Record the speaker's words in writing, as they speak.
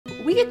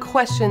We get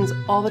questions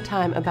all the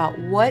time about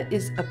what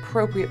is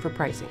appropriate for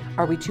pricing.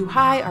 Are we too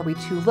high? Are we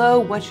too low?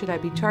 What should I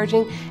be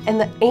charging? And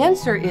the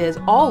answer is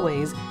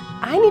always,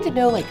 I need to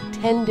know like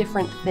 10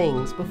 different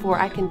things before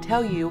I can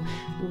tell you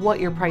what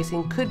your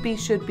pricing could be,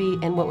 should be,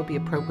 and what would be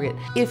appropriate.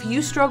 If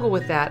you struggle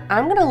with that,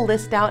 I'm gonna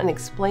list out and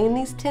explain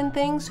these 10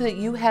 things so that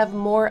you have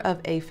more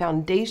of a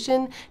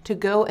foundation to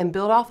go and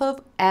build off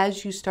of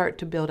as you start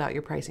to build out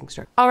your pricing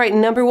structure. All right,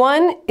 number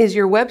one is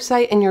your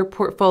website and your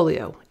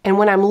portfolio. And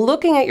when I'm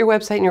looking at your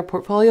website and your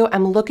portfolio,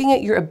 I'm looking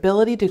at your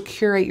ability to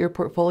curate your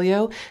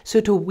portfolio.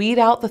 So to weed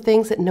out the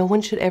things that no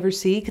one should ever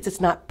see because it's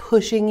not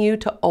pushing you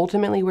to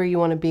ultimately where you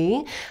want to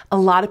be. A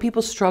lot of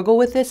people struggle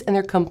with this and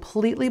they're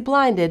completely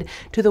blinded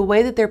to the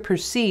way that they're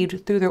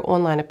perceived through their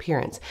online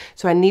appearance.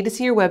 So I need to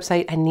see your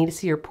website, I need to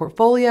see your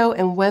portfolio,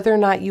 and whether or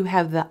not you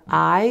have the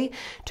eye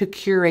to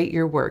curate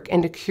your work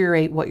and to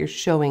curate what you're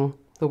showing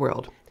the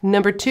world.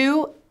 Number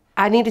two,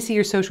 I need to see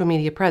your social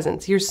media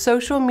presence. Your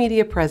social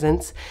media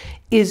presence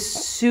is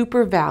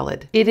super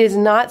valid. It is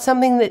not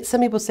something that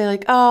some people say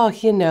like, oh,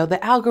 you know, the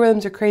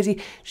algorithms are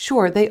crazy.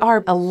 Sure, they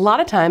are. A lot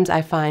of times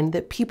I find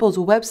that people's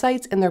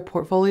websites and their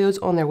portfolios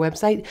on their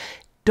website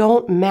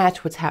don't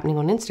match what's happening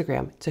on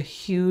Instagram. It's a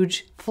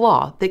huge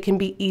flaw that can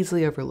be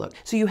easily overlooked.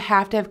 So you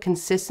have to have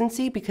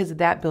consistency because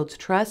that builds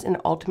trust and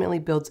ultimately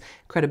builds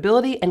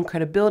credibility, and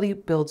credibility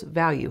builds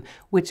value,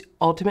 which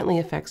ultimately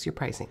affects your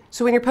pricing.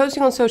 So when you're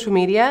posting on social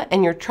media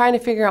and you're trying to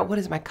figure out what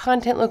does my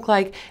content look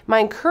like, my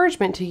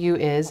encouragement to you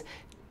is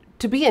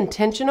to be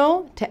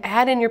intentional, to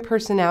add in your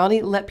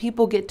personality, let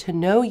people get to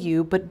know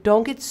you, but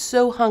don't get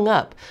so hung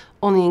up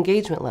on the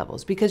engagement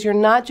levels because you're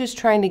not just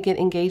trying to get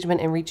engagement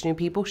and reach new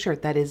people. Sure,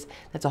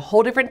 that's a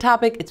whole different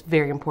topic. It's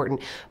very important.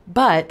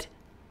 But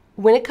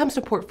when it comes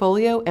to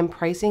portfolio and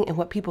pricing and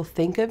what people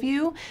think of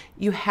you,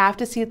 you have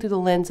to see it through the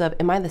lens of,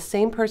 am I the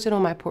same person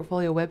on my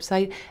portfolio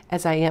website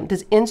as I am?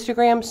 Does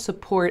Instagram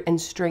support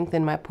and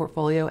strengthen my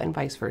portfolio and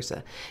vice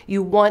versa?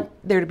 You want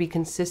there to be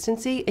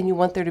consistency and you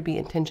want there to be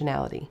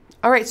intentionality.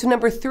 All right, so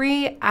number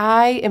three,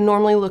 I am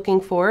normally looking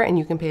for, and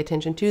you can pay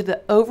attention to,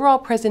 the overall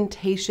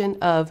presentation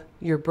of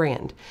your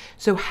brand.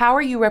 So how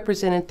are you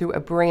represented through a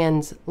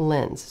brand's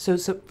lens? So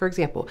for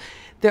example,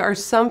 there are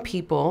some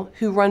people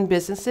who run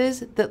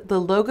businesses that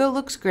the logo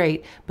looks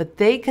great, but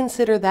they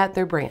consider that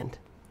their brand,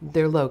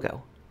 their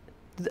logo.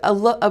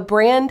 A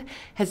brand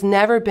has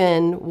never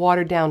been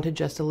watered down to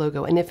just a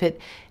logo. And if it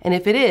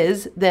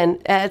is,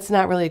 then it's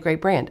not really a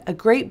great brand. A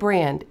great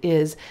brand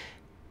is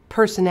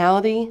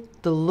personality,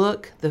 the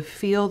look, the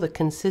feel, the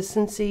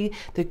consistency,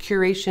 the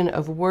curation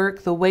of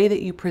work, the way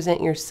that you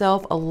present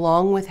yourself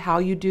along with how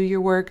you do your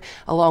work,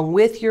 along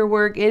with your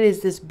work. It is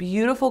this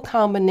beautiful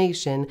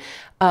combination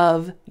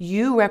of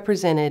you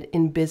represented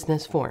in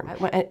business form.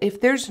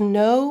 If there's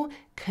no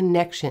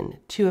connection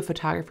to a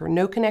photographer,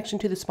 no connection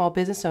to the small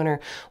business owner,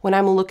 when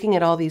I'm looking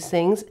at all these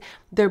things,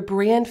 their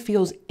brand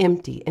feels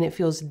empty and it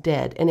feels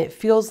dead and it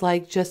feels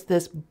like just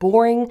this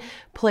boring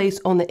place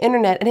on the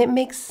internet. And it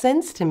makes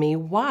sense to me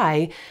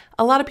why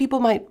a lot of people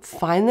might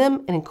find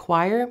them and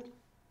inquire,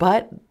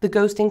 but the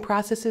ghosting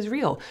process is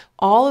real.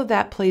 All of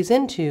that plays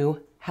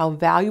into how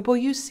valuable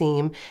you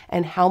seem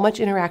and how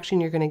much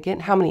interaction you're going to get,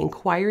 how many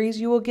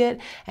inquiries you will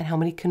get, and how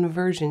many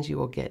conversions you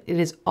will get. It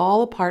is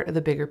all a part of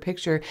the bigger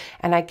picture,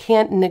 and I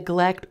can't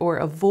neglect or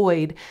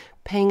avoid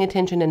paying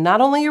attention to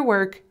not only your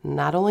work,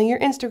 not only your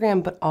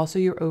Instagram, but also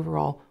your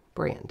overall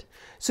brand.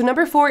 So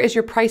number four is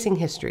your pricing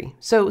history.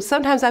 So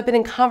sometimes I've been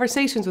in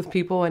conversations with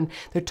people and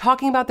they're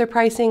talking about their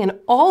pricing and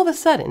all of a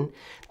sudden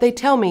they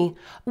tell me,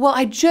 well,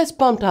 I just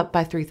bumped up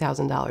by $3,000.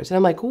 And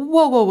I'm like,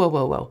 whoa, whoa, whoa,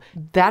 whoa, whoa.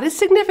 That is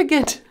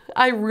significant.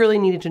 I really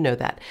needed to know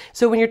that.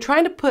 So when you're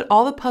trying to put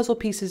all the puzzle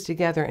pieces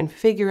together and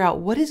figure out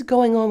what is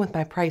going on with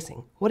my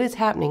pricing, what is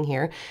happening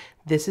here,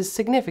 this is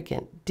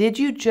significant. Did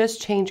you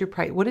just change your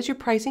price? What is your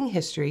pricing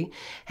history?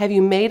 Have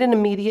you made an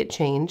immediate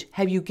change?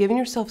 Have you given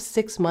yourself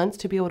 6 months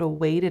to be able to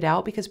wait it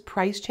out? Because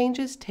price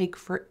changes take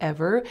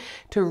forever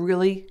to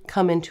really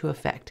come into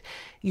effect.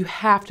 You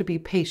have to be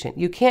patient.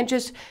 You can't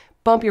just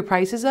bump your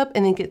prices up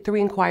and then get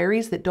 3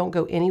 inquiries that don't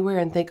go anywhere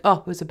and think, oh,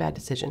 it was a bad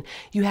decision.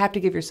 You have to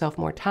give yourself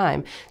more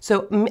time.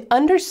 So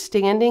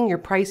understanding your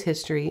price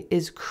history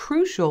is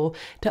crucial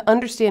to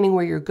understanding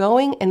where you're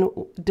going and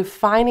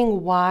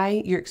defining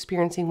why you're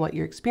experiencing what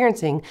you're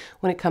experiencing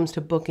when it comes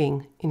to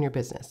booking in your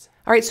business.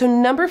 All right, so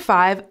number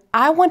 5,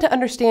 I want to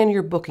understand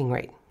your booking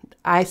rate.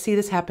 I see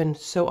this happen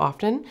so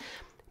often.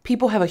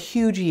 People have a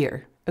huge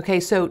year. Okay,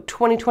 so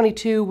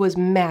 2022 was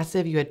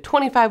massive. You had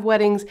 25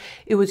 weddings.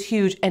 It was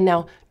huge. And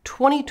now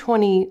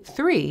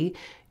 2023,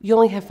 you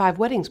only have 5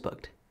 weddings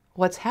booked.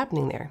 What's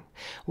happening there?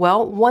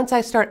 Well, once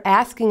I start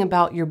asking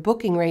about your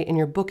booking rate and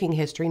your booking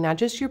history, not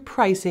just your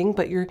pricing,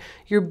 but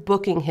your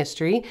booking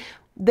history,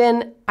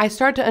 then I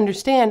start to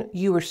understand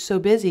you were so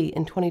busy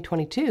in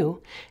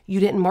 2022, you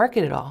didn't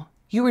market at all.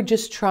 You were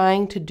just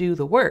trying to do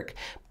the work.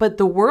 But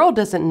the world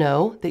doesn't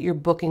know that you're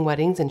booking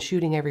weddings and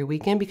shooting every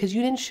weekend because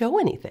you didn't show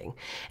anything.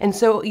 And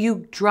so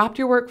you dropped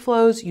your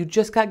workflows, you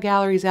just got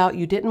galleries out,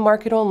 you didn't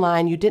market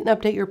online, you didn't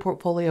update your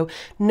portfolio.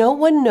 No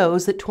one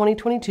knows that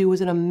 2022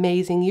 was an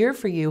amazing year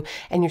for you,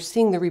 and you're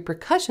seeing the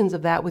repercussions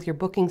of that with your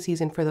booking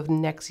season for the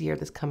next year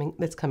that's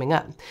coming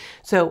up.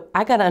 So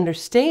I got to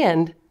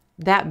understand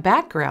that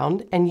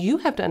background, and you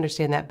have to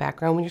understand that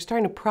background when you're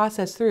starting to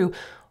process through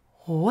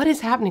what is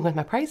happening with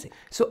my pricing.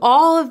 So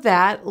all of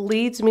that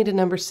leads me to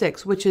number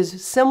 6, which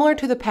is similar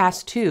to the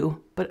past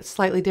 2, but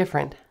slightly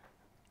different.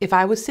 If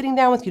I was sitting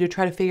down with you to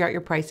try to figure out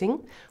your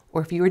pricing,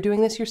 or if you were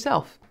doing this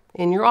yourself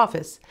in your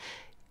office,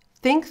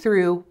 think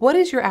through, what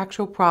is your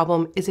actual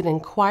problem? Is it an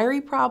inquiry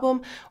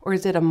problem, or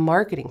is it a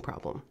marketing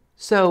problem?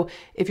 So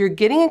if you're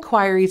getting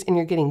inquiries and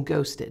you're getting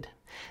ghosted,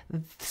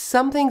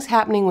 something's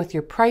happening with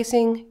your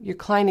pricing, your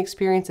client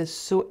experience as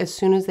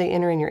soon as they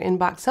enter in your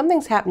inbox.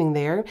 Something's happening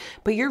there,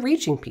 but you're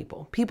reaching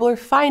people. People are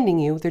finding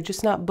you, they're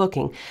just not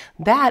booking.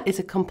 That is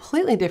a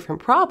completely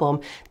different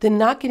problem than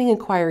not getting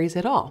inquiries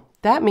at all.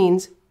 That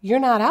means you're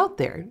not out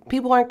there.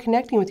 People aren't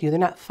connecting with you. They're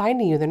not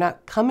finding you. They're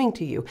not coming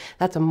to you.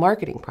 That's a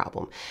marketing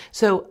problem.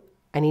 So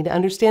I need to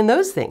understand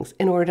those things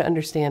in order to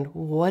understand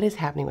what is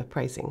happening with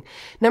pricing.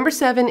 Number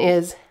 7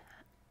 is,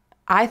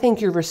 I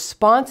think your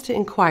response to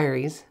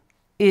inquiries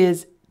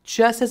is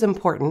just as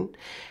important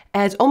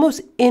as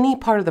almost any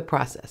part of the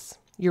process.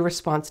 Your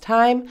response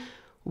time,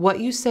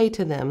 what you say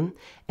to them,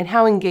 and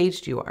how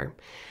engaged you are.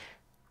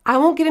 I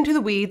won't get into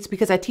the weeds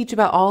because I teach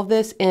about all of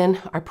this in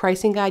our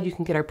pricing guide. You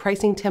can get our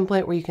pricing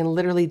template where you can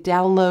literally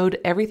download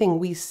everything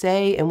we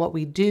say and what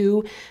we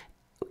do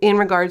in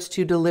regards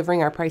to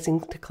delivering our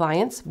pricing to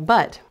clients.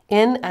 But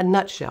in a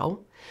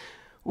nutshell,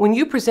 when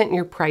you present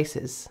your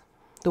prices,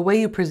 the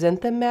way you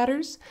present them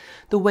matters.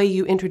 The way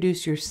you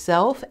introduce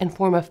yourself and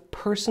form a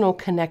personal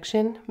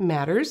connection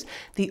matters.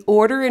 The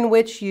order in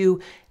which you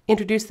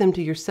introduce them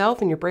to yourself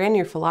and your brand and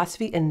your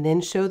philosophy and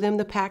then show them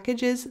the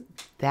packages,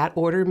 that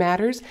order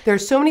matters. There are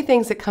so many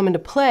things that come into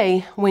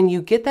play when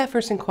you get that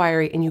first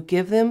inquiry and you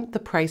give them the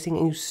pricing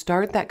and you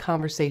start that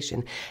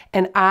conversation.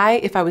 And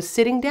if I was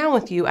sitting down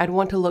with you, I'd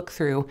want to look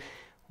through,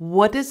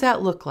 what does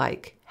that look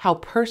like? How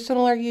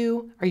personal are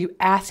you? Are you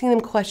asking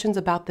them questions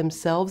about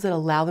themselves that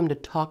allow them to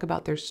talk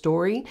about their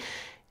story?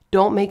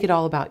 Don't make it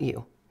all about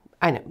you.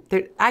 I know,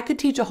 I could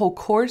teach a whole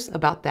course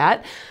about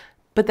that,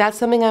 but that's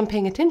something I'm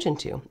paying attention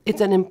to.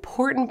 It's an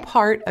important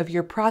part of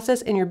your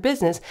process and your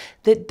business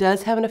that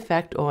does have an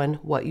effect on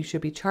what you should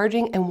be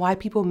charging and why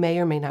people may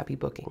or may not be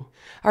booking.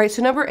 All right,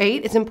 so number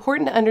 8, it's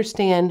important to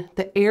understand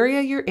the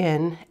area you're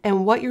in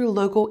and what your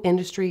local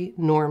industry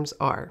norms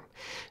are.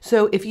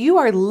 So if you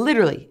are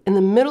literally in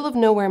the middle of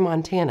nowhere,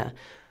 Montana,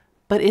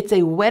 but it's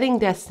a wedding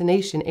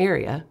destination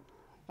area,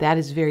 that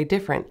is very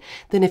different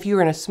than if you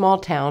were in a small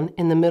town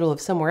in the middle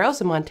of somewhere else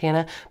in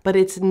Montana, but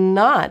it's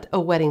not a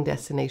wedding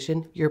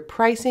destination. Your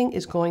pricing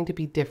is going to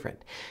be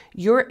different.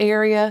 Your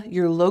area,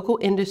 your local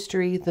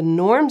industry, the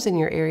norms in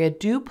your area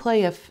do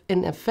play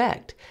an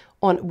effect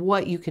on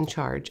what you can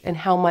charge and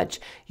how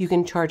much you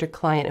can charge a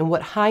client and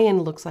what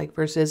high-end looks like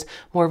versus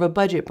more of a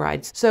budget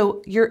bride.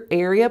 So your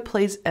area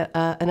plays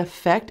an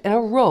effect and a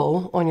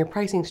role on your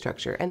pricing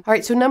structure. And all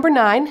right, so number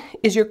 9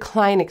 is your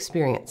client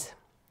experience.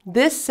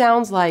 This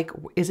sounds like,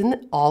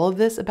 isn't all of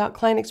this about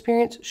client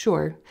experience?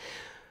 Sure.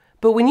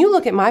 But when you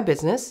look at my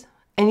business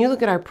and you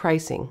look at our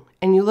pricing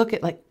and you look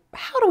at like,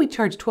 how do we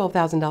charge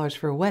 $12,000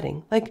 for a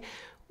wedding? Like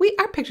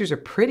our pictures are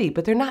pretty,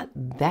 but they're not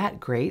that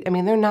great. I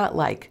mean, they're not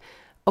like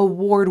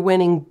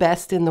award-winning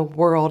best in the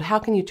world. How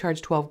can you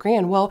charge 12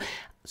 grand? Well,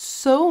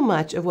 so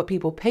much of what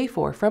people pay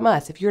for from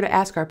us, if you're to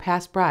ask our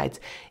past brides,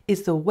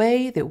 is the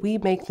way that we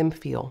make them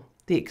feel.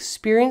 The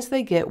experience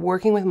they get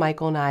working with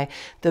Michael and I,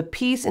 the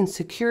peace and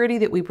security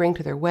that we bring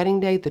to their wedding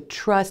day, the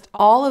trust,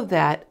 all of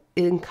that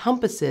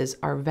encompasses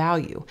our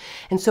value.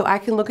 And so I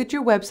can look at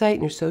your website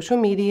and your social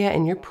media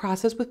and your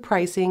process with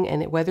pricing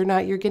and whether or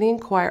not you're getting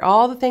inquired,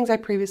 all the things I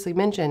previously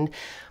mentioned.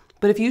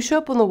 But if you show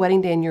up on the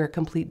wedding day and you're a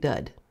complete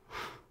dud,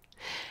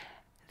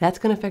 that's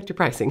going to affect your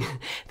pricing.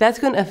 That's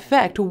going to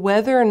affect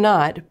whether or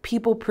not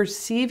people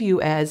perceive you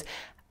as,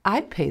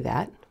 I'd pay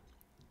that.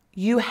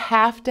 You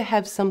have to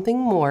have something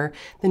more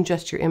than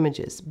just your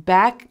images.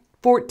 Back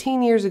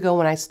 14 years ago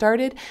when I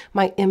started,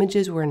 my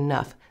images were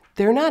enough.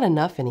 They're not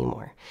enough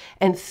anymore.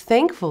 And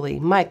thankfully,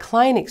 my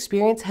client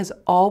experience has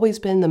always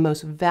been the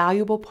most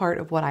valuable part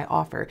of what I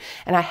offer.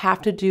 And I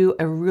have to do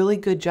a really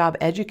good job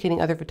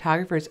educating other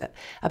photographers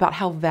about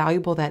how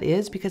valuable that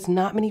is because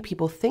not many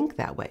people think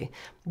that way.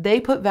 They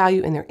put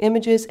value in their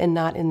images and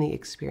not in the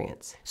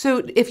experience.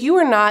 So if you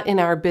are not in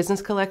our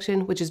business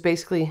collection, which is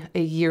basically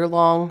a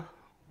year-long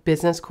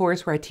business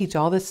course where I teach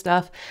all this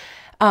stuff,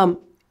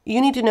 you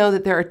need to know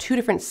that there are 2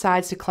 different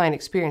sides to client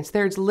experience.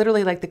 There's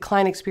literally like the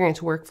client experience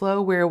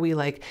workflow where we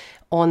like,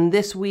 on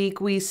this week,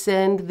 we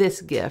send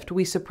this gift.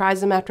 We surprise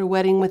them after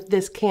wedding with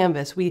this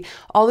canvas.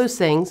 All those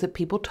things that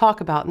people talk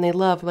about and they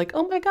love, like,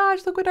 oh my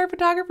gosh, look what our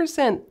photographer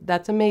sent.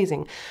 That's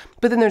amazing.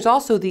 But then there's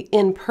also the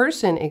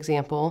in-person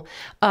example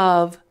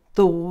of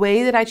the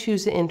way that I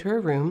choose to enter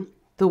a room,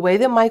 the way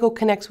that Michael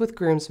connects with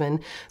groomsmen,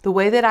 the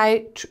way that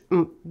I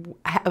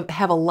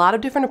have a lot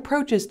of different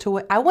approaches to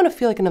what I want to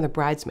feel like another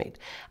bridesmaid.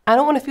 I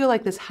don't want to feel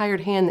like this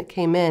hired hand that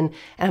came in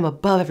and I'm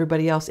above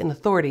everybody else in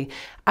authority.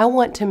 I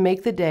want to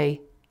make the day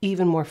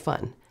even more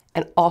fun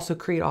and also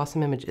create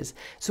awesome images.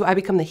 So I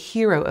become the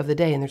hero of the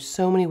day, and there's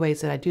so many ways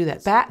that I do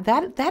that.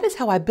 That is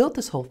how I built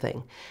this whole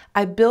thing.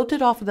 I built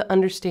it off of the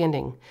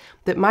understanding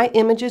that my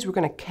images were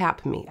gonna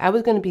cap me. I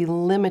was gonna be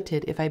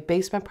limited if I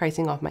based my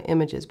pricing off my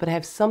images, but I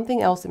have something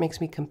else that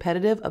makes me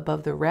competitive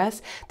above the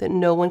rest that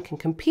no one can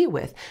compete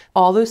with.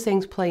 All those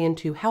things play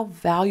into how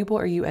valuable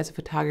are you as a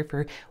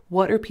photographer?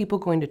 What are people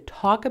going to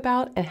talk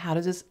about? And how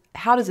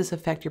does this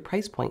affect your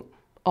price point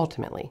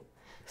ultimately?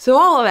 So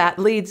all of that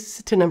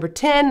leads to number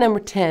 10. Number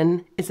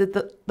 10 is that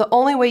the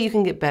only way you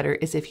can get better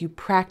is if you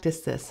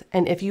practice this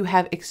and if you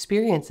have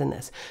experience in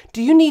this.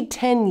 Do you need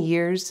 10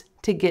 years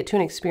to get to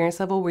an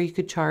experience level where you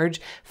could charge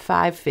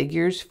 5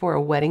 figures for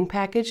a wedding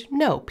package?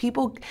 No,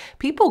 people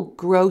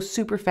grow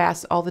super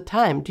fast all the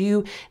time. Do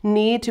you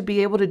need to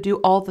be able to do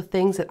all the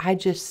things that I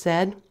just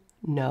said?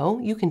 No,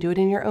 you can do it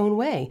in your own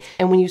way.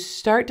 And when you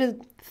start to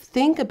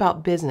think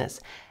about business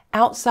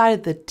outside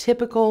of the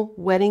typical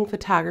wedding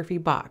photography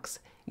box,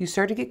 you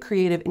start to get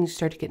creative and you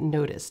start to get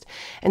noticed.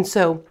 And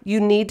so you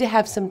need to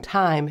have some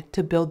time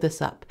to build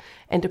this up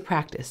and to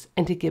practice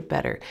and to get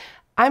better.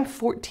 I'm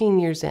 14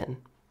 years in.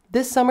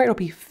 This summer, it'll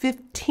be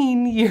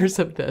 15 years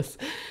of this.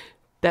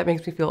 That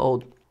makes me feel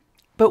old.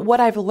 But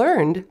what I've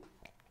learned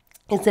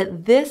is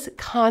that this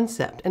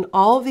concept and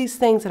all of these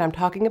things that I'm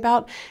talking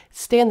about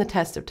stand the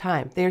test of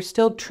time. They are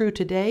still true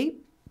today,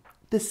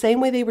 the same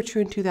way they were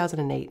true in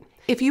 2008.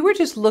 If you were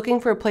just looking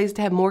for a place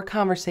to have more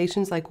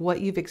conversations like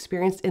what you've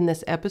experienced in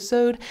this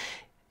episode,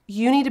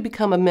 you need to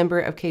become a member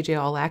of KJ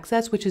All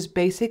Access, which is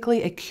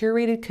basically a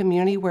curated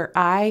community where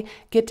I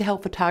get to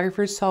help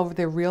photographers solve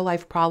their real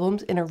life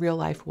problems in a real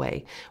life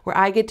way, where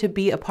I get to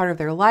be a part of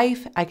their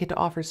life. I get to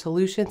offer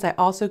solutions. I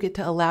also get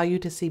to allow you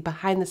to see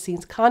behind the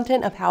scenes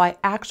content of how I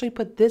actually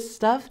put this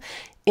stuff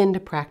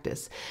into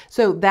practice.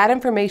 So that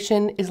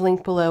information is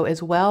linked below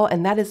as well,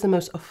 and that is the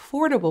most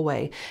affordable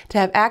way to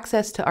have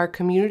access to our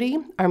community,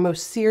 our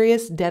most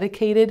serious,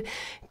 dedicated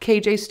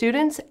KJ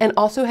students, and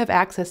also have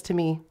access to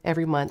me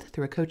every month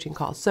through a coaching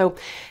call. So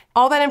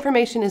all that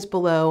information is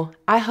below.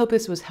 I hope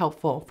this was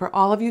helpful. For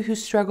all of you who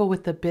struggle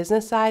with the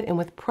business side and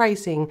with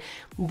pricing,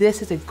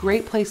 this is a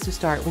great place to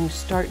start when you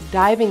start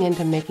diving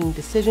into making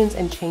decisions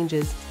and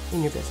changes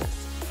in your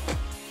business.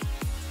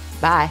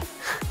 Bye.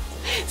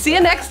 See you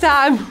next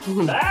time.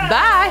 Bye.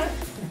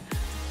 Bye.